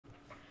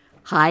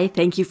Hi,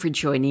 thank you for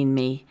joining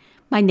me.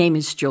 My name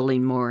is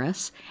Jolene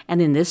Morris,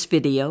 and in this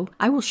video,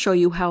 I will show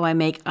you how I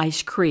make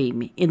ice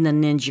cream in the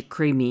Ninja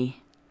Creami.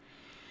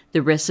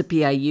 The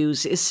recipe I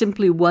use is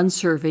simply 1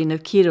 serving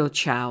of Keto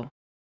Chow,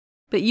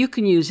 but you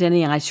can use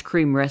any ice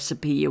cream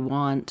recipe you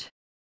want.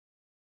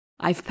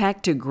 I've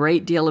packed a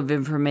great deal of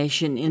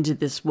information into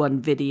this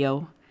one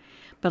video,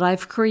 but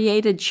I've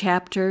created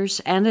chapters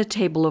and a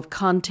table of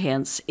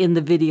contents in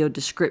the video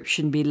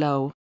description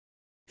below.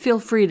 Feel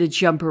free to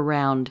jump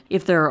around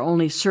if there are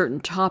only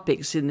certain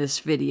topics in this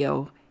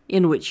video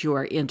in which you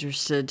are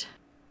interested.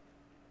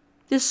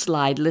 This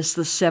slide lists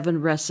the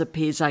 7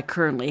 recipes I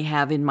currently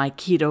have in my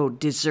keto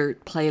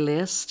dessert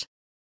playlist.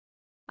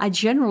 I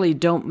generally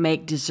don't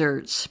make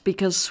desserts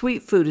because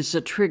sweet food is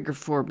a trigger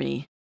for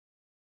me.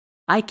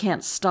 I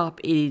can't stop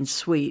eating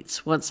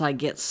sweets once I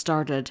get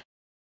started.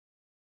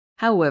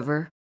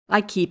 However,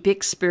 I keep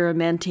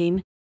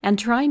experimenting and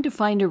trying to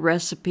find a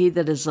recipe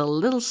that is a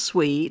little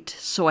sweet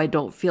so I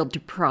don't feel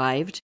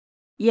deprived,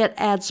 yet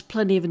adds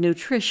plenty of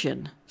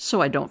nutrition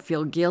so I don't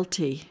feel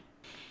guilty.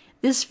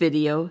 This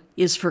video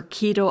is for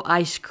keto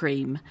ice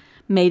cream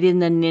made in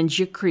the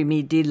Ninja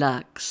Creami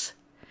Deluxe.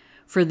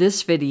 For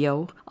this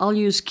video, I'll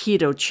use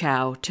Keto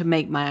Chow to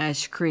make my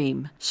ice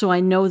cream, so I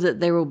know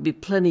that there will be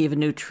plenty of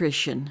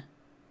nutrition.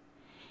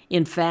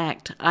 In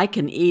fact, I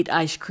can eat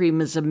ice cream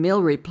as a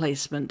meal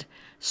replacement,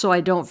 so I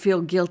don't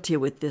feel guilty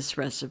with this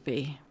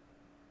recipe.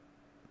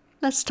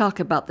 Let's talk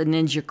about the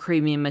Ninja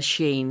Creami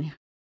machine.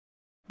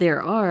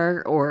 There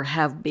are, or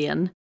have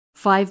been,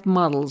 5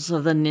 models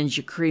of the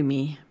Ninja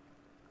Creami.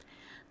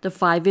 The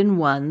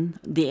 5-in-1,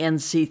 the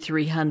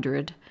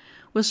NC300,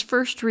 was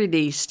first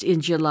released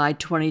in July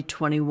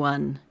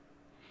 2021.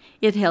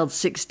 It held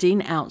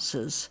 16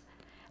 ounces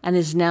and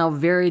is now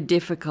very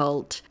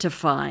difficult to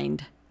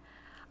find.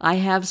 I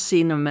have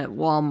seen them at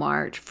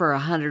Walmart for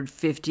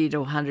 $150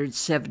 to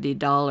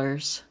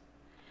 $170.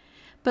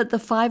 But the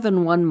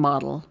 5-in-1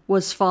 model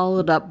was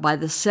followed up by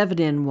the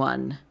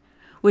 7-in-1,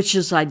 which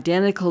is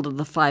identical to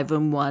the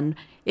 5-in-1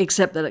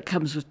 except that it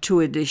comes with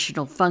 2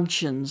 additional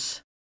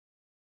functions.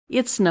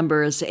 Its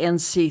number is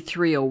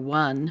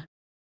NC301,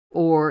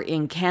 or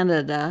in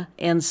Canada,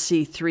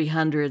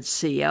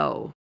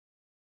 NC300CO.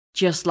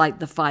 Just like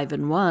the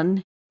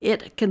 5-in-1,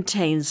 it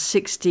contains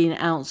 16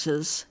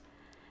 ounces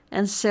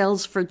and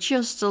sells for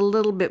just a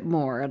little bit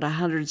more at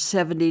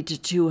 $170 to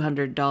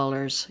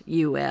 $200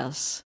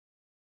 US.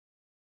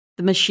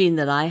 The machine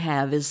that I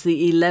have is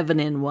the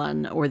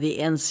 11-in-1, or the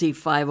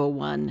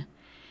NC501.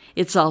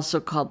 It's also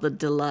called the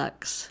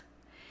Deluxe.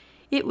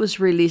 It was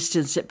released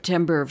in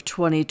September of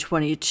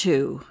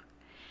 2022,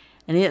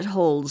 and it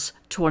holds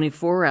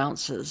 24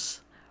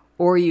 ounces,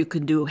 or you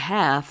can do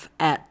half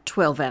at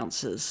 12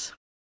 ounces.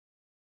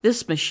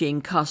 This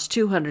machine costs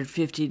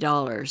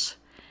 $250,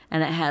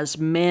 and it has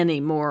many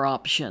more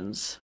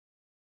options.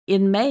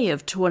 In May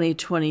of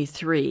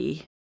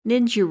 2023,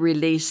 Ninja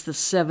released the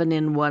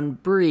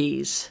 7-in-1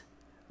 Breeze,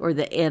 or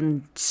the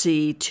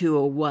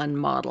NC201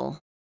 model.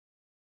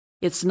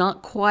 It's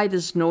not quite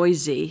as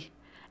noisy,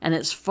 and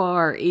it's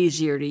far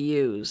easier to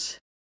use.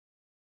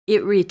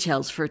 It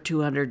retails for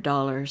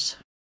 $200.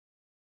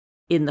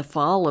 In the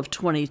fall of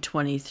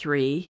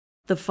 2023,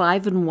 the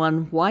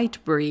 5-in-1 White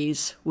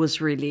Breeze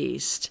was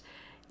released,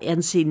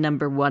 NC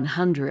number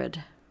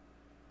 100.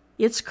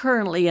 It's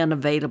currently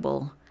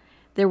unavailable.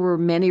 There were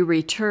many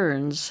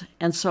returns,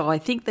 and so I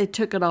think they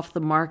took it off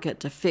the market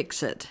to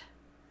fix it.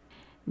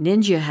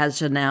 Ninja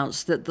has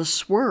announced that the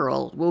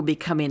Swirl will be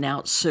coming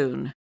out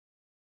soon.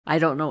 I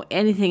don't know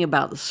anything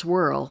about the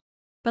Swirl,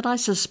 but I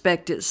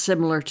suspect it's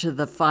similar to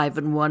the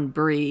 5-in-1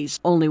 Breeze,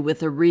 only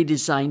with a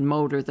redesigned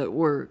motor that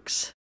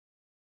works.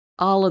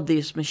 All of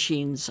these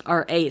machines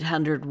are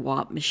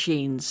 800-watt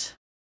machines.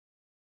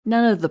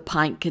 None of the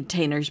pint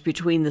containers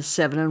between the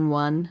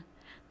 7-in-1,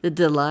 the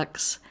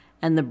Deluxe,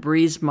 and the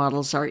Breeze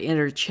models are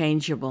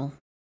interchangeable.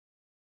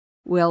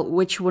 Well,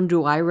 which one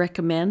do I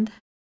recommend?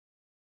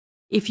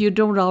 If you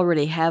don't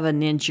already have a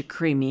Ninja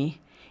Creami,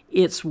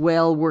 it's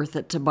well worth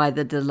it to buy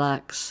the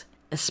Deluxe,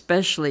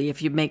 especially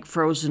if you make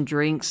frozen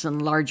drinks in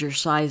larger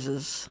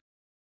sizes.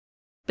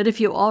 But if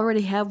you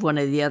already have one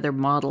of the other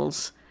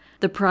models,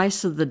 the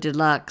price of the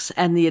Deluxe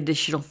and the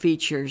additional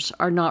features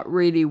are not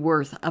really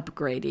worth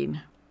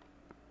upgrading.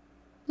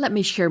 Let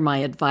me share my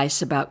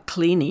advice about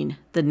cleaning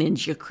the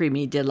Ninja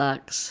Creami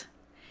Deluxe.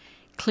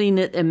 Clean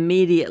it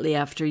immediately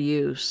after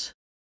use.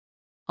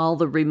 All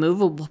the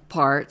removable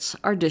parts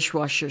are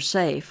dishwasher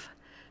safe,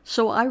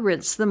 so I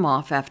rinse them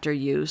off after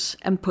use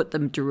and put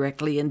them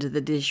directly into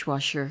the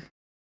dishwasher.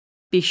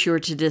 Be sure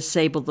to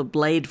disable the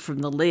blade from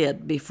the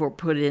lid before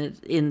putting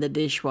it in the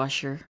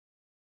dishwasher.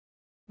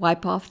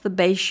 Wipe off the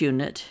base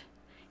unit,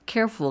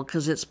 careful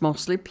because it's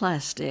mostly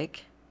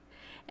plastic,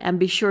 and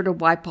be sure to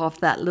wipe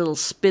off that little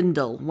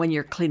spindle when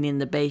you're cleaning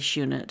the base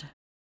unit.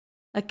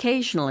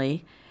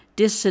 Occasionally,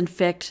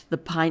 disinfect the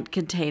pint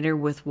container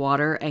with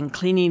water and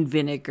cleaning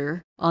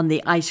vinegar on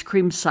the ice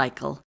cream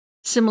cycle,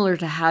 similar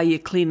to how you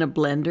clean a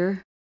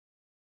blender.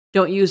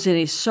 Don't use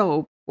any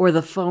soap or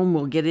the foam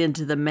will get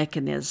into the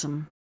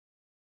mechanism.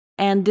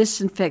 And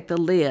disinfect the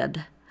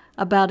lid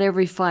about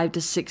every 5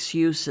 to 6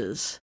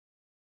 uses.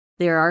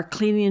 There are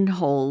cleaning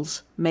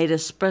holes made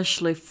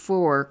especially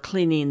for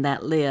cleaning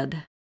that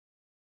lid.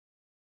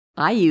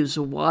 I use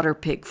a water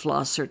pick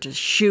flosser to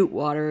shoot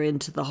water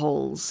into the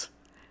holes.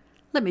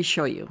 Let me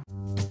show you.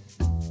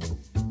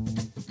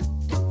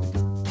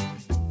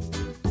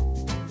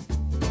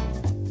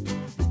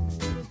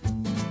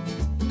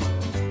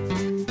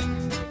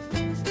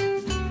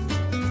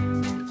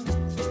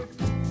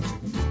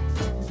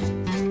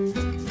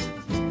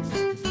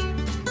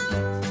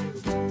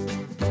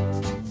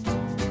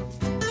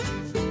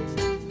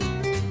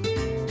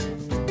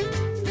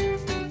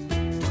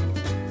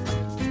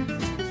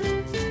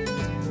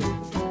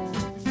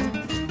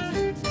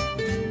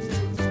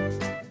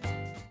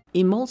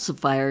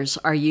 Emulsifiers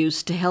are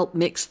used to help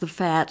mix the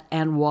fat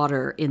and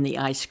water in the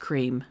ice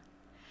cream.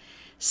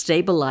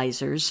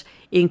 Stabilizers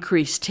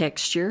increase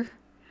texture,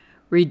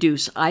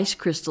 reduce ice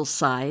crystal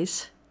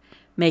size,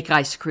 make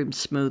ice cream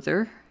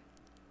smoother,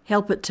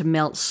 help it to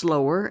melt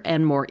slower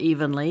and more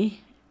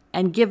evenly,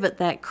 and give it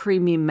that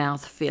creamy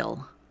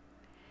mouthfeel.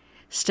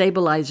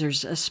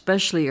 Stabilizers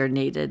especially are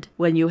needed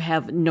when you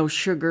have no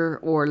sugar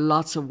or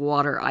lots of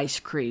water ice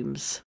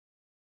creams.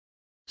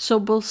 So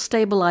both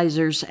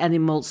stabilizers and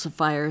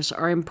emulsifiers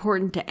are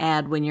important to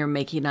add when you're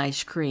making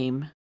ice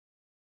cream.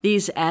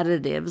 These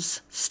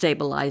additives,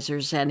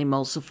 stabilizers and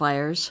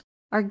emulsifiers,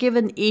 are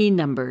given E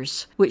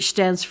numbers, which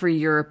stands for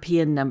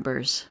European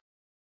numbers.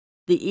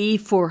 The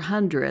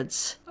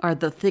E400s are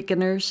the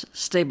thickeners,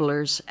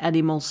 stablers, and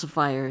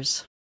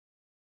emulsifiers.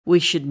 We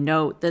should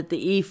note that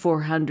the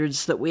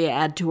E400s that we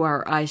add to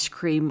our ice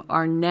cream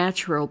are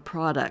natural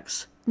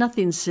products,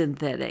 nothing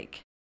synthetic.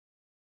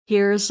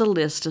 Here is a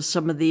list of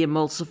some of the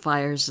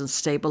emulsifiers and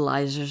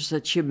stabilizers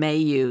that you may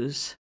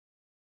use.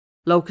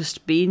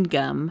 Locust bean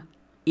gum,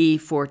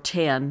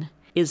 E410,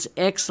 is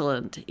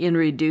excellent in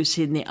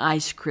reducing the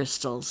ice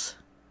crystals.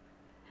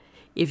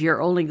 If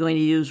you're only going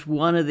to use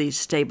one of these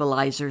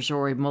stabilizers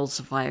or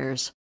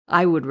emulsifiers,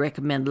 I would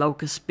recommend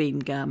locust bean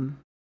gum.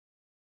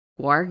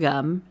 Guar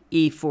gum,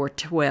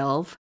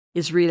 E412,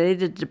 is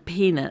related to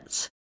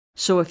peanuts,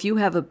 so if you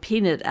have a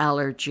peanut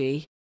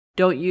allergy,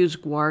 don't use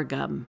guar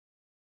gum.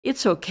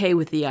 It's okay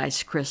with the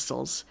ice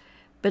crystals,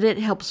 but it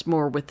helps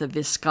more with the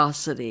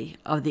viscosity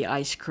of the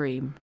ice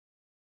cream.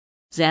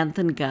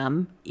 Xanthan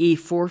gum,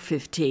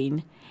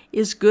 E415,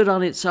 is good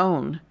on its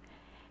own,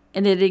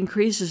 and it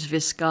increases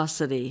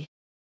viscosity.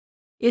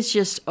 It's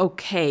just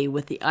okay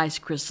with the ice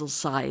crystal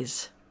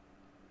size.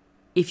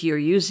 If you're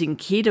using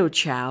Keto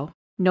Chow,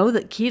 know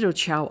that Keto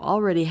Chow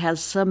already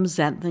has some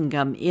xanthan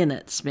gum in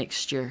its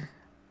mixture.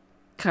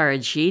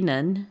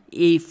 Carrageenan,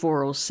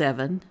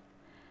 E407,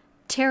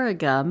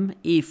 Terragum,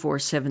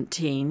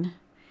 E417,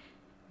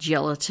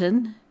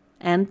 gelatin,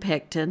 and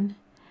pectin,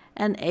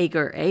 and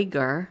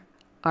agar-agar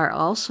are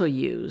also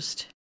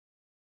used.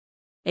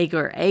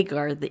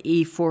 Agar-agar, the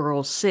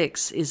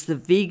E406, is the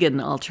vegan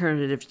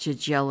alternative to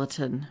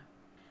gelatin.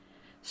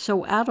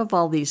 So out of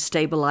all these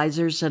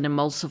stabilizers and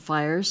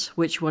emulsifiers,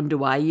 which one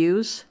do I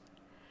use?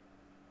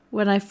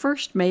 When I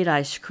first made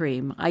ice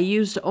cream, I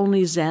used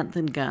only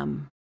xanthan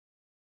gum.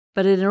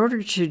 But in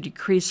order to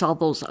decrease all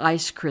those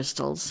ice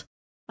crystals,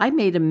 I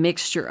made a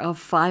mixture of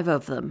 5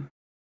 of them.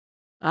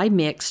 I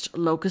mixed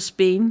locust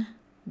bean,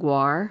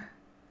 guar,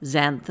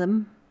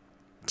 xanthan,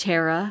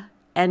 terra,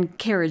 and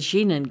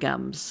carrageenan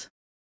gums.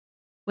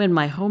 When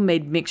my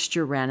homemade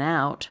mixture ran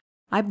out,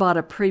 I bought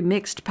a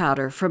pre-mixed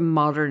powder from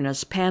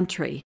Modernist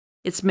Pantry.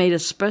 It's made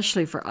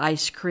especially for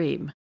ice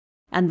cream,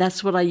 and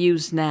that's what I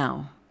use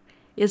now.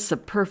 It's the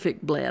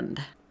perfect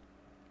blend.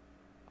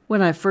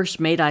 When I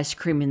first made ice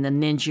cream in the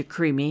Ninja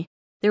Creami,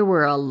 there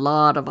were a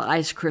lot of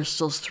ice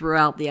crystals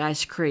throughout the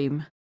ice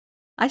cream.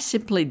 I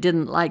simply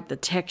didn't like the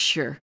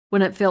texture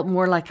when it felt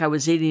more like I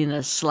was eating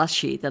a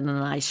slushie than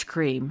an ice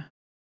cream.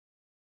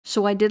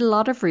 So I did a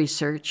lot of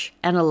research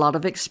and a lot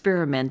of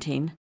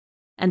experimenting.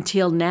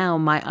 Until now,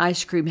 my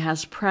ice cream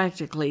has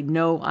practically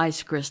no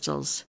ice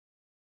crystals.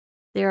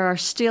 There are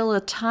still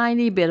a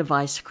tiny bit of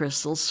ice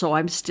crystals, so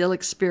I'm still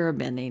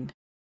experimenting.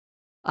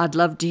 I'd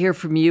love to hear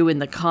from you in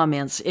the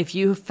comments if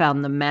you have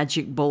found the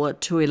magic bullet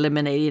to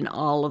eliminating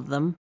all of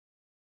them.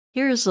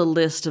 Here's a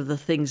list of the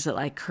things that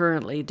I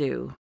currently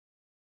do.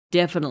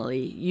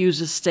 Definitely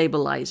use a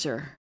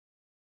stabilizer.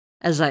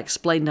 As I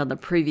explained on the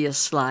previous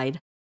slide,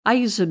 I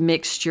use a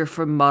mixture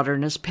from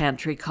Modernist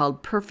Pantry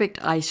called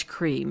Perfect Ice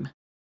Cream.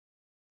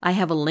 I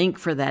have a link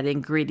for that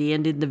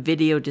ingredient in the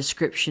video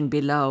description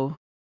below.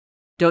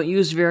 Don't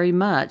use very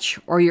much,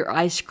 or your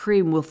ice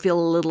cream will feel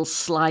a little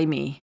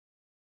slimy.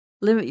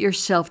 Limit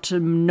yourself to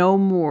no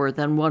more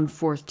than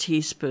 1/4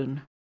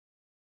 teaspoon.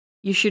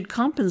 You should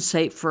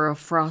compensate for a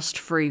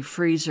frost-free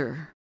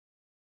freezer.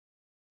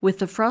 With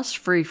the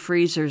frost-free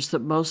freezers that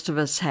most of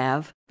us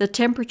have, the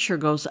temperature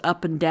goes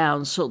up and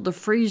down so the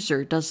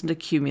freezer doesn't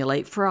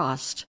accumulate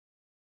frost.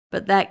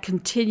 But that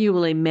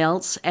continually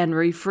melts and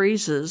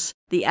refreezes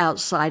the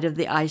outside of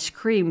the ice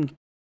cream.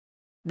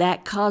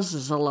 That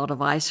causes a lot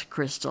of ice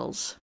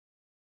crystals.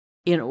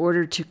 In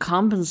order to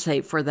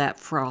compensate for that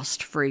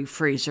frost-free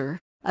freezer,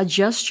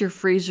 Adjust your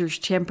freezer's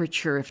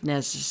temperature if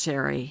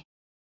necessary.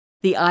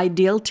 The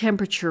ideal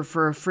temperature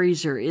for a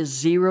freezer is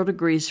 0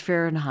 degrees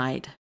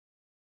Fahrenheit.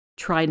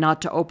 Try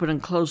not to open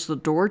and close the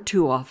door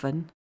too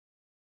often.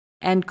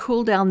 And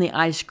cool down the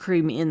ice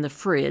cream in the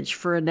fridge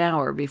for an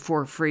hour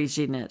before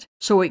freezing it,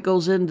 so it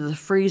goes into the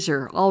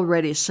freezer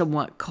already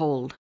somewhat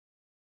cold.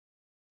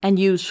 And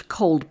use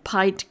cold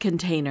pint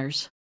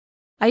containers.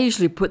 I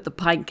usually put the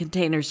pint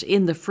containers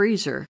in the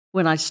freezer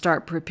when I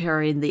start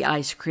preparing the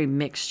ice cream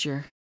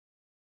mixture.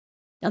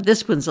 Now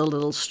this one's a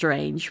little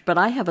strange, but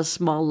I have a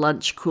small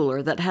lunch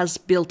cooler that has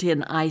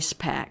built-in ice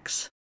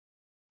packs.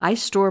 I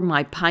store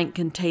my pint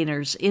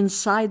containers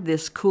inside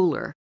this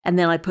cooler, and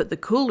then I put the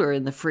cooler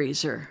in the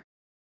freezer.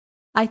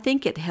 I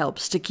think it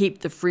helps to keep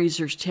the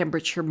freezer's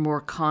temperature more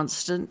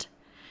constant,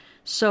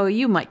 so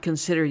you might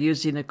consider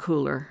using a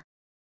cooler.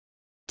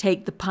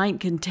 Take the pint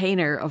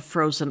container of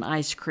frozen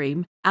ice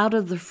cream out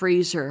of the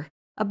freezer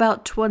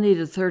about 20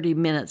 to 30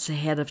 minutes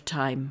ahead of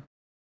time,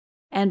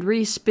 and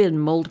respin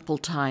multiple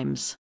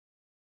times.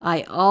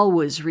 I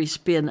always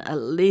respin at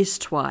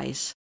least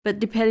twice, but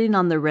depending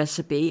on the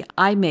recipe,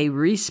 I may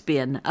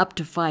respin up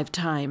to 5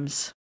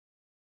 times.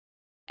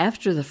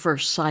 After the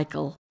first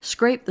cycle,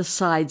 scrape the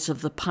sides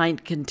of the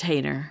pint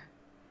container.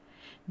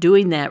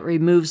 Doing that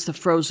removes the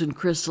frozen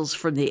crystals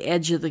from the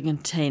edge of the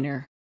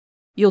container.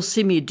 You'll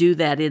see me do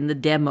that in the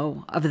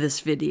demo of this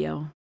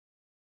video.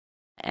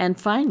 And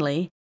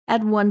finally,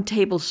 add 1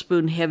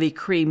 tablespoon heavy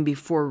cream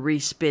before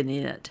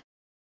respinning it.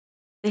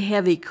 The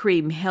heavy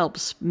cream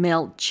helps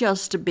melt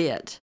just a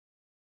bit.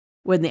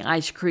 When the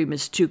ice cream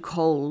is too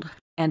cold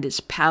and it's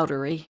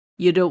powdery,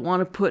 you don't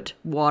want to put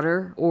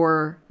water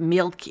or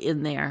milk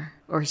in there,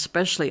 or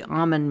especially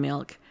almond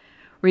milk.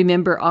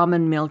 Remember,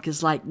 almond milk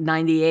is like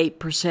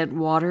 98%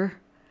 water.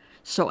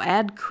 So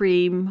add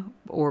cream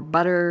or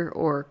butter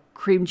or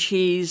cream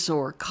cheese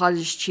or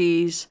cottage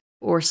cheese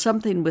or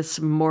something with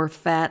some more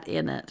fat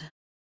in it.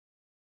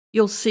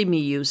 You'll see me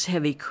use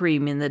heavy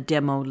cream in the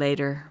demo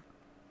later.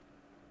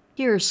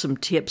 Here are some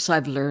tips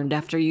I've learned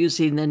after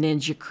using the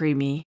Ninja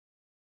Creami.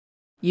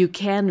 You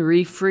can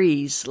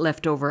refreeze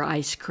leftover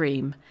ice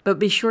cream, but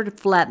be sure to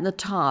flatten the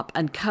top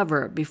and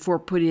cover it before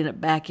putting it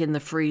back in the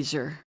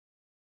freezer.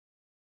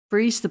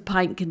 Freeze the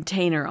pint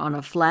container on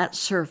a flat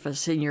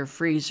surface in your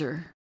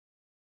freezer.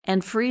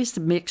 And freeze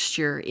the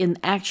mixture in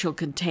actual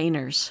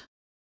containers.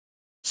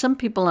 Some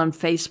people on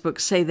Facebook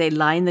say they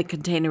line the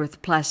container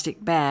with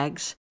plastic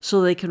bags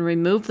so they can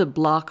remove the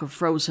block of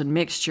frozen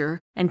mixture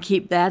and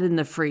keep that in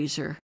the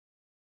freezer.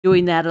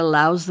 Doing that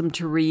allows them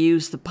to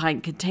reuse the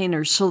pint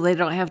containers so they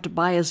don't have to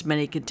buy as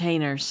many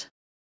containers.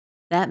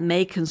 That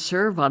may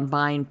conserve on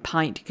buying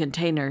pint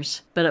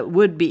containers, but it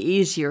would be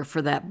easier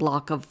for that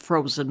block of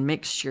frozen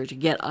mixture to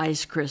get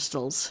ice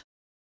crystals.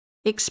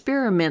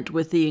 Experiment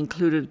with the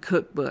included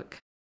cookbook.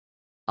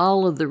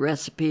 All of the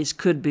recipes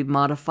could be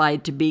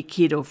modified to be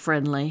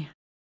keto-friendly.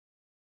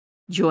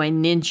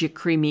 Join Ninja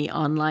Creami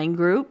online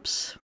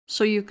groups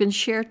so you can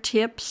share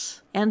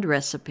tips and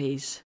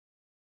recipes.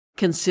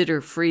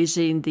 Consider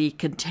freezing the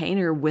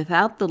container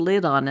without the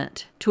lid on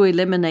it to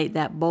eliminate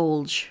that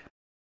bulge.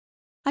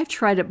 I've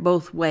tried it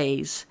both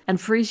ways, and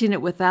freezing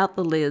it without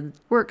the lid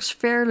works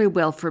fairly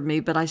well for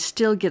me, but I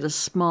still get a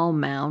small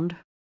mound.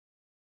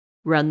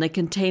 Run the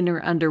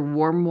container under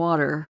warm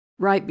water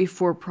right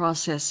before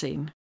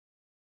processing.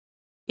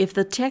 If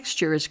the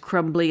texture is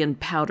crumbly and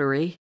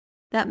powdery,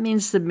 that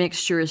means the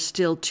mixture is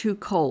still too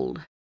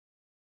cold.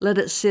 Let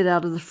it sit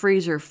out of the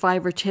freezer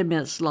 5 or 10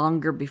 minutes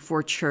longer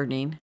before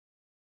churning,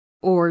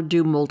 or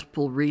do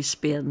multiple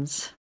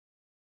respins.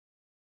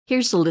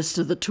 Here's a list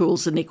of the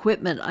tools and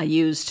equipment I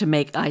use to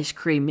make ice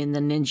cream in the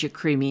Ninja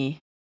Creami.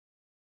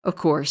 Of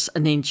course, a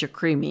Ninja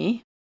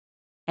Creami.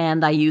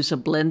 And I use a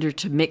blender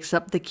to mix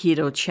up the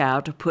Keto Chow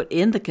to put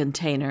in the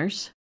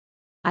containers.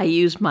 I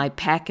use my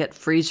packet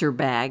freezer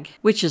bag,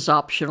 which is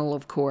optional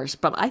of course,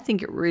 but I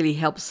think it really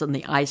helps in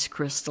the ice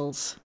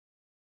crystals.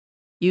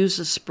 Use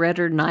a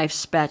spreader knife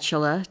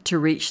spatula to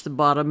reach the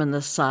bottom and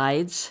the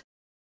sides.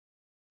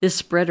 This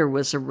spreader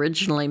was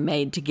originally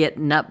made to get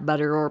nut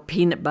butter or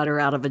peanut butter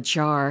out of a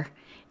jar.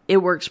 It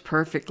works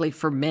perfectly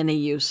for many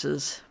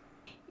uses.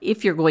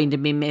 If you're going to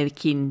be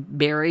making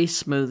berry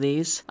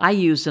smoothies, I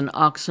use an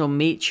OXO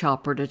meat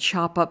chopper to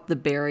chop up the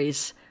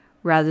berries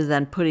rather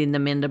than putting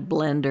them in a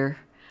blender.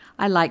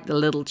 I like the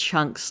little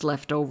chunks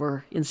left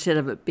over instead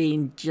of it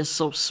being just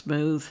so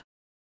smooth.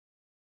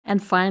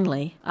 And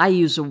finally, I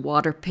use a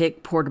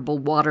Waterpik portable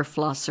water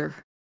flosser.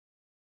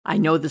 I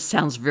know this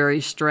sounds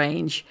very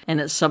strange, and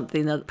it's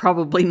something that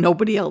probably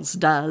nobody else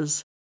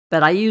does,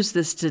 but I use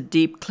this to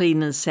deep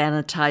clean and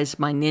sanitize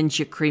my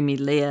Ninja Creami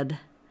lid.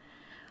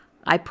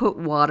 I put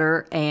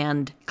water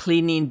and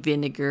cleaning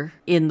vinegar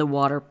in the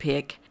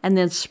Waterpik and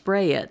then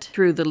spray it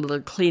through the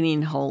little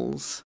cleaning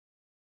holes.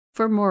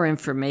 For more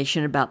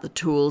information about the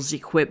tools,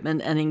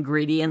 equipment, and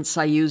ingredients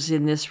I use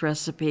in this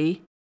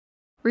recipe,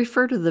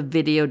 refer to the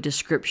video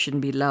description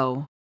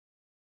below.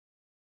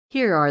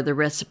 Here are the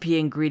recipe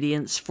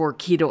ingredients for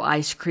keto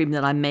ice cream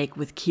that I make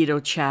with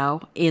Keto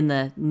Chow in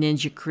the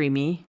Ninja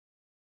Creami.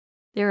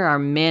 There are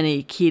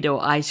many keto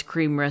ice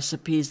cream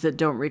recipes that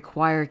don't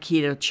require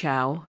Keto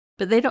Chow,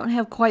 but they don't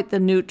have quite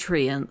the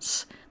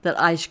nutrients that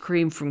ice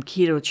cream from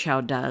Keto Chow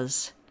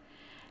does.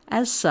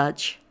 As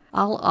such,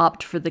 I'll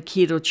opt for the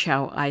Keto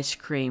Chow ice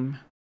cream.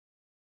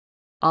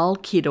 All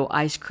keto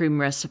ice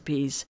cream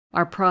recipes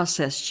are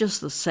processed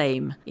just the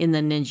same in the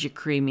Ninja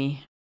Creami.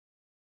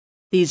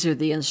 These are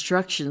the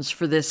instructions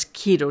for this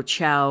Keto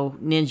Chow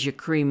Ninja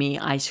Creami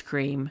ice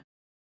cream.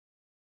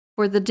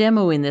 For the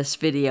demo in this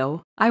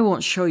video, I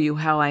won't show you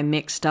how I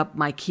mixed up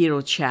my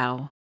Keto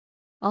Chow.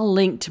 I'll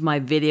link to my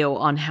video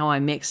on how I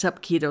mix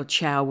up Keto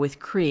Chow with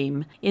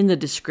cream in the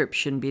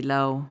description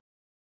below.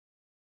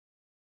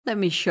 Let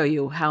me show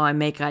you how I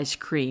make ice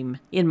cream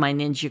in my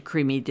Ninja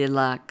Creami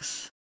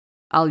Deluxe.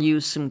 I'll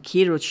use some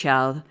Keto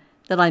Chow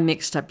that I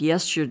mixed up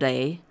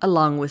yesterday,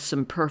 along with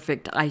some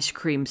perfect ice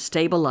cream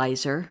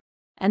stabilizer,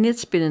 and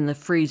it's been in the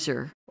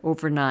freezer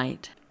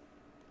overnight.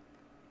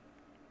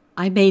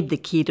 I made the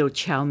Keto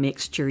Chow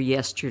mixture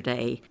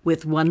yesterday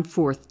with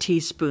 1/4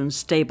 teaspoon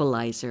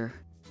stabilizer,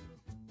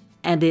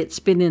 and it's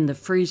been in the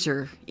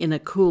freezer in a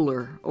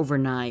cooler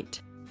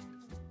overnight.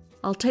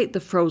 I'll take the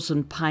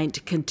frozen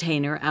pint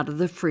container out of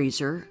the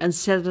freezer and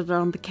set it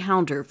on the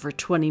counter for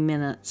 20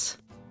 minutes.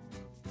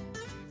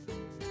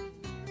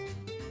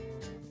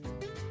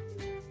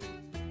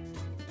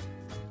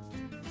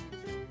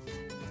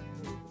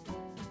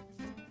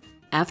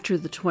 After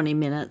the 20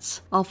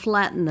 minutes, I'll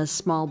flatten a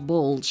small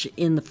bulge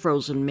in the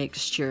frozen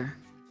mixture.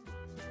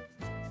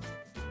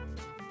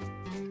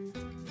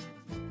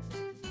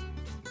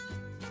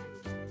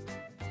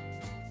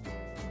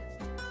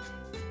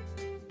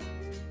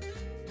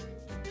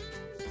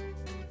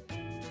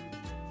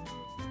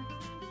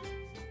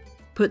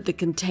 Put the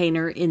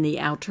container in the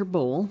outer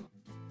bowl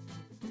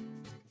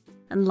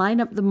and line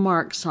up the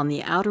marks on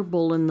the outer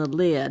bowl and the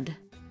lid.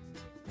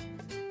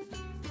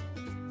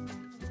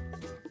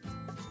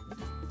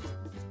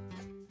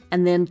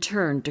 And then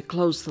turn to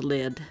close the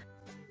lid.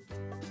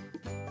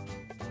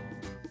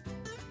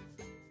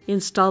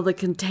 Install the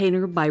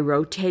container by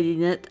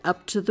rotating it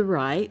up to the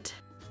right.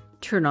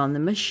 Turn on the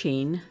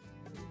machine.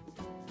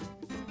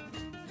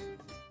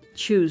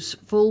 Choose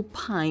full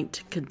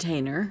pint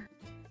container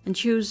and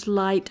choose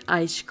light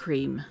ice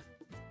cream.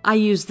 I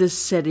use this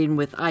setting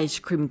with ice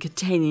cream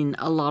containing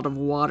a lot of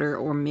water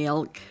or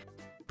milk.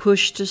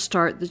 Push to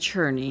start the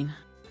churning.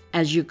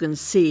 As you can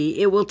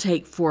see, it will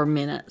take 4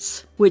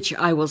 minutes, which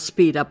I will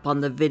speed up on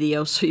the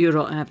video so you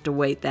don't have to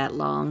wait that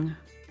long.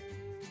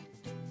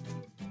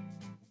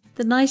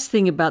 The nice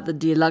thing about the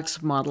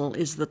deluxe model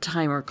is the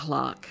timer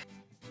clock.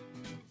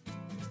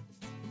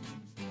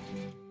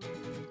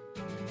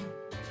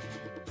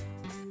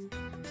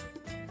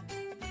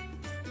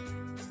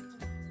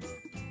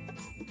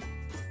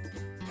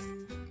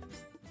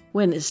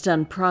 When it's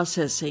done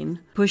processing,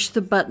 push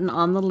the button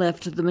on the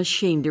left of the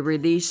machine to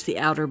release the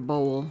outer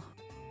bowl.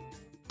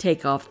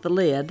 Take off the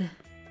lid.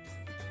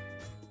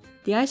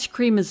 The ice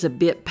cream is a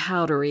bit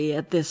powdery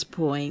at this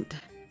point.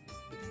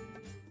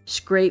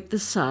 Scrape the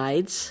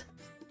sides.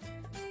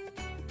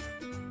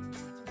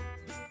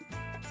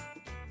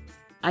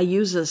 I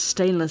use a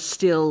stainless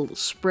steel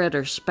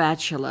spreader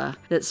spatula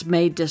that's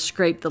made to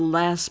scrape the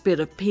last bit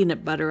of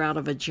peanut butter out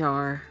of a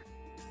jar.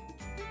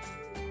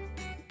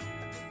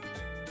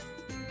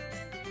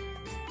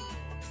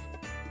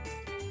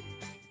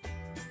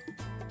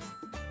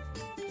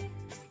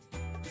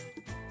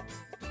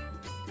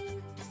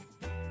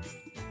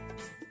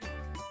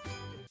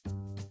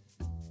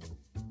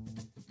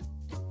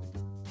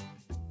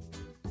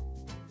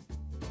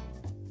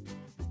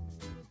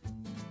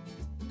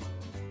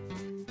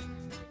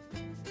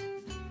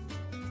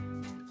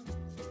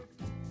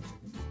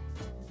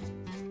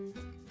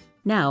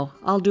 Now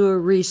I'll do a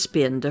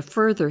respin to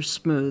further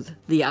smooth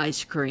the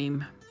ice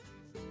cream.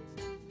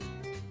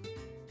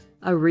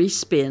 A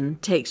respin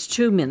takes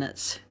 2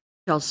 minutes.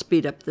 I'll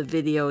speed up the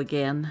video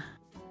again.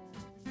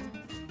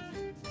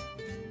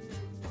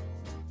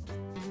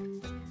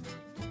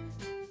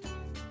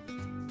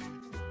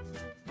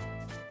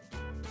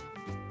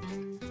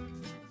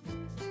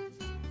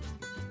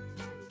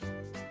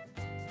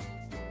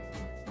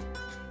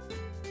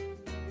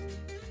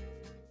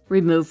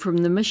 Remove from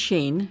the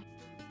machine.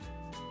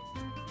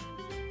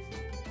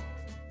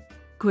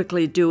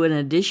 Quickly do an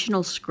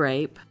additional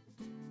scrape.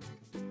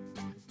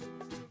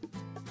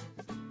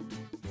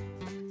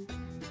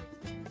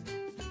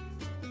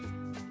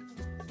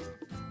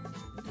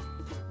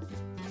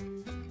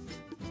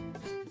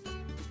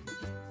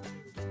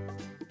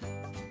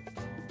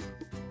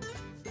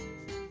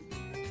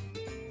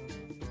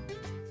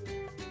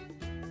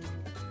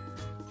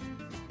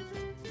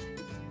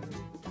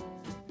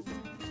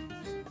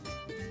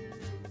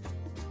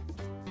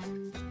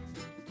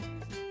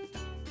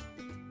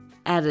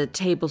 Add a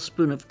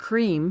tablespoon of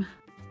cream.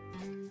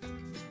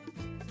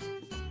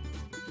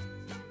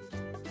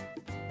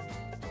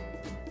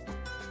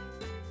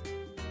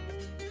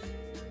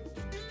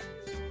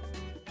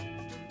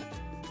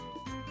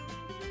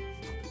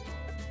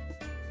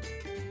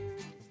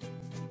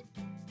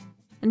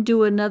 And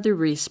do another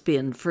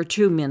respin for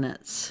 2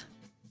 minutes.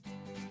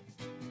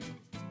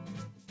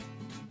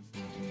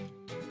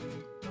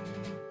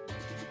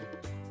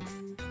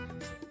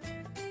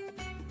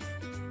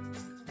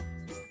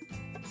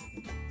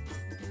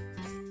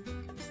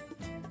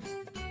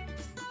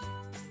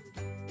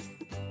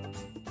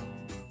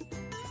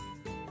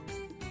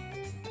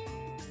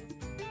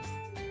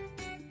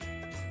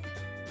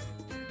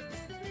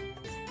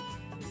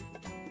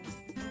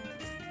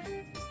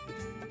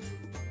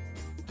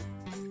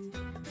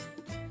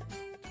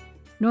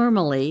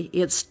 Normally,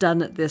 it's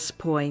done at this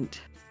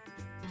point.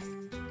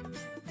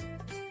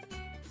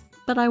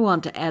 But I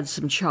want to add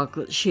some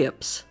chocolate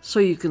chips so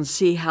you can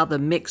see how the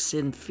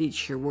mix-in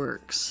feature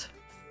works.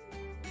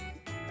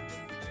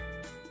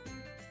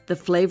 The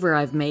flavor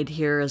I've made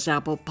here is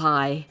apple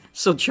pie,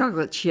 so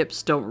chocolate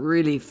chips don't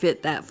really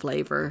fit that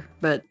flavor,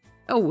 but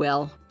oh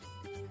well.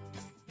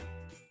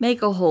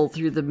 Make a hole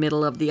through the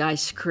middle of the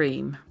ice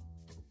cream.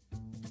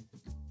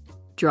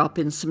 Drop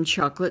in some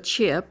chocolate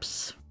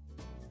chips.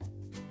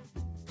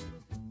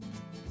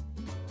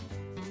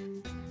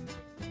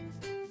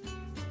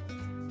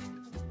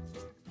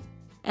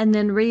 And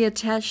then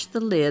reattach the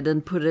lid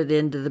and put it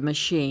into the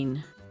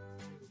machine.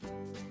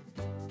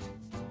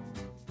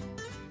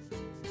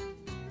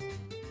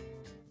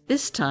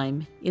 This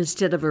time,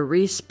 instead of a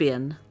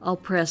respin, I'll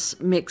press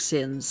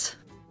mix-ins.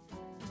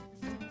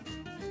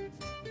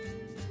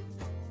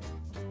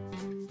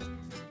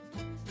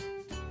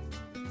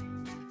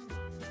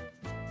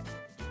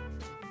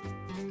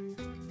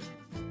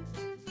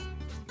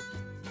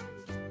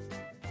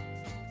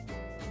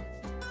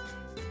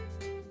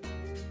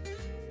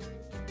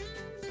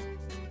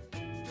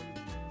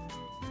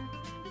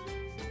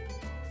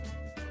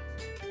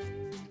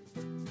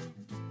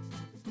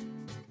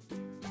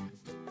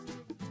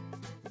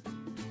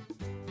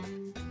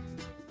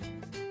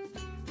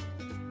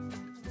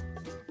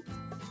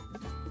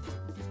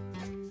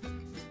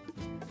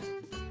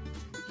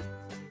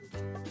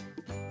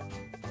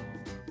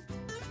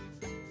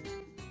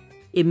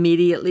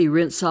 Immediately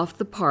rinse off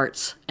the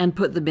parts and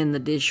put them in the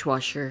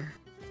dishwasher.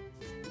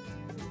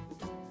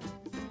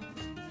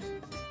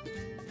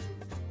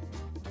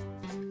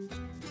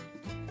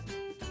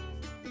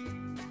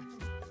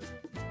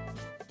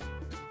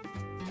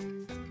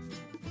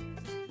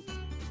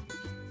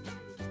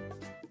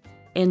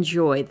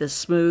 Enjoy the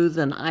smooth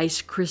and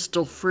ice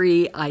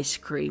crystal-free ice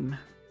cream.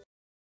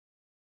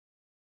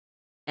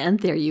 And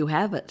there you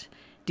have it,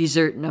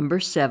 dessert number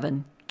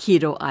 7,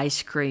 keto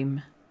ice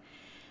cream.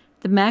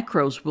 The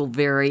macros will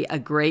vary a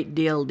great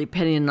deal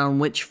depending on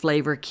which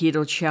flavor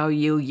Keto Chow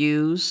you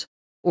use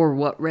or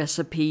what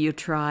recipe you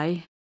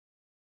try.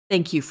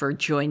 Thank you for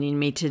joining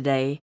me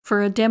today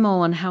for a demo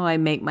on how I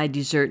make my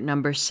dessert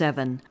number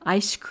 7,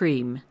 ice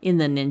cream, in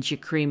the Ninja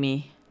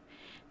Creami.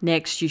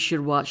 Next, you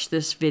should watch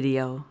this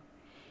video.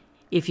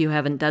 If you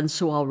haven't done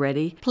so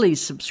already, please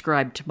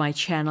subscribe to my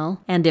channel,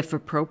 and if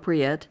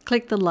appropriate,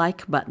 click the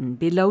like button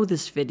below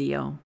this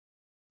video.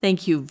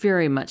 Thank you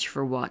very much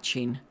for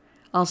watching.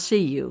 I'll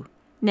see you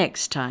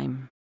next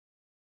time.